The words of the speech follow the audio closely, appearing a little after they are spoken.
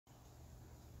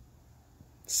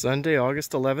Sunday,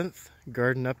 August 11th,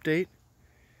 garden update.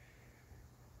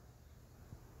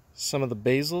 Some of the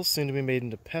basil soon to be made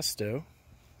into pesto.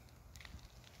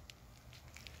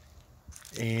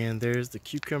 And there's the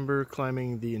cucumber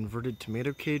climbing the inverted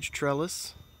tomato cage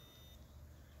trellis.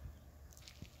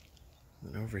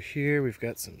 And over here we've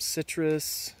got some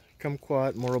citrus,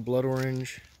 kumquat, morel blood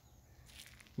orange,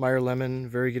 Meyer lemon,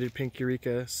 variegated pink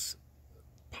eureka,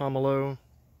 pomelo,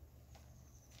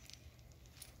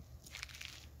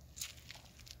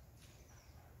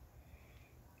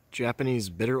 Japanese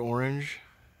bitter orange,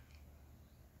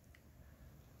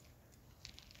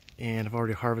 and I've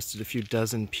already harvested a few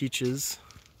dozen peaches.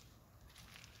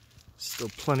 Still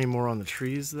plenty more on the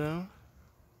trees though.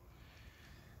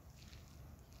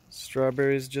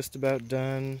 Strawberries just about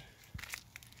done.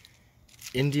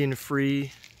 Indian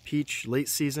free peach late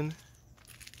season.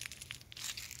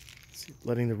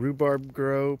 Letting the rhubarb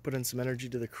grow, put in some energy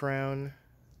to the crown.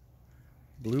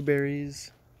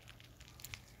 Blueberries.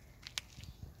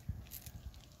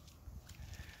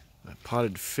 A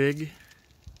potted fig.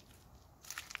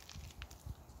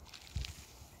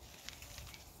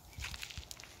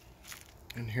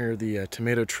 And here are the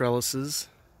tomato trellises.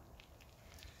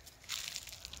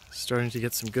 Starting to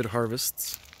get some good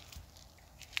harvests.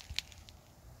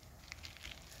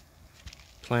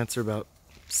 Plants are about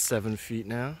 7 feet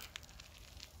now.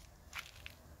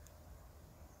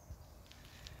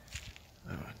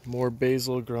 More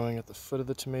basil growing at the foot of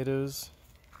the tomatoes.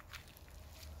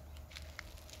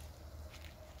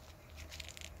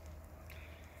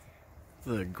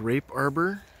 The grape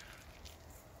arbor.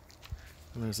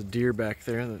 And there's a deer back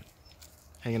there that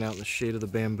hanging out in the shade of the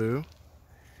bamboo.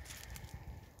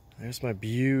 There's my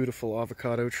beautiful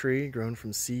avocado tree grown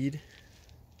from seed.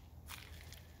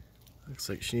 Looks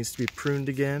like she needs to be pruned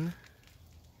again.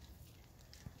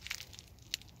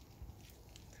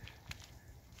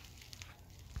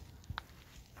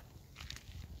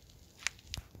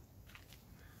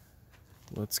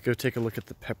 Let's go take a look at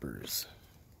the peppers.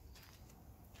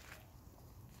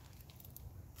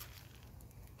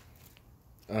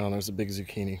 Oh, there's a big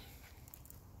zucchini.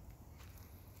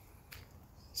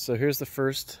 So here's the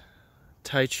first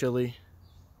Thai chili,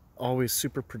 always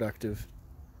super productive.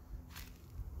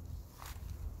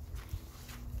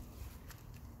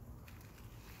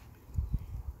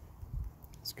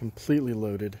 It's completely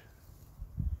loaded.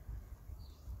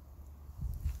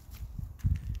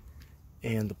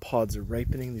 And the pods are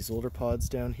ripening, these older pods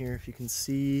down here, if you can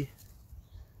see.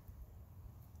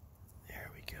 There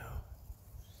we go.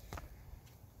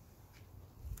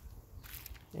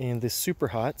 And the super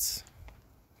hots.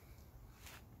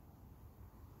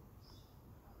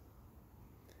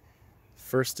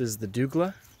 First is the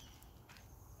Douglas.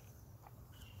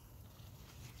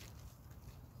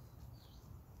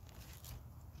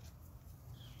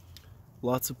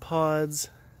 Lots of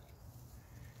pods.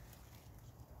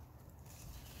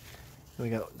 We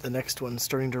got the next one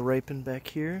starting to ripen back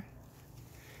here.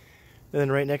 And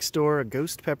then right next door, a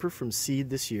ghost pepper from seed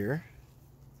this year.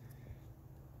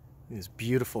 These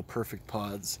beautiful, perfect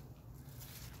pods.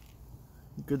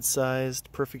 Good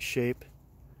sized, perfect shape.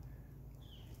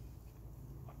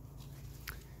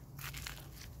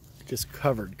 Just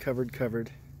covered.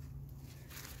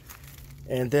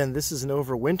 And then this is an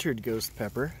overwintered ghost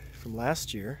pepper from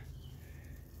last year.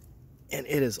 And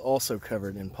it is also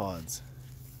covered in pods.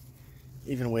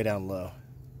 Even way down low.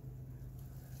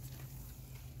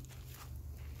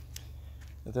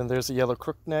 And then there's a yellow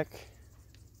crookneck.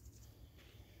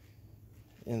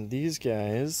 And these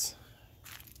guys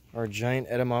are giant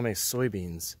edamame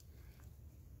soybeans.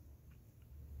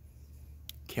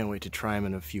 Can't wait to try them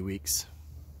in a few weeks.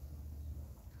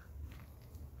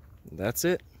 That's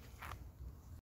it.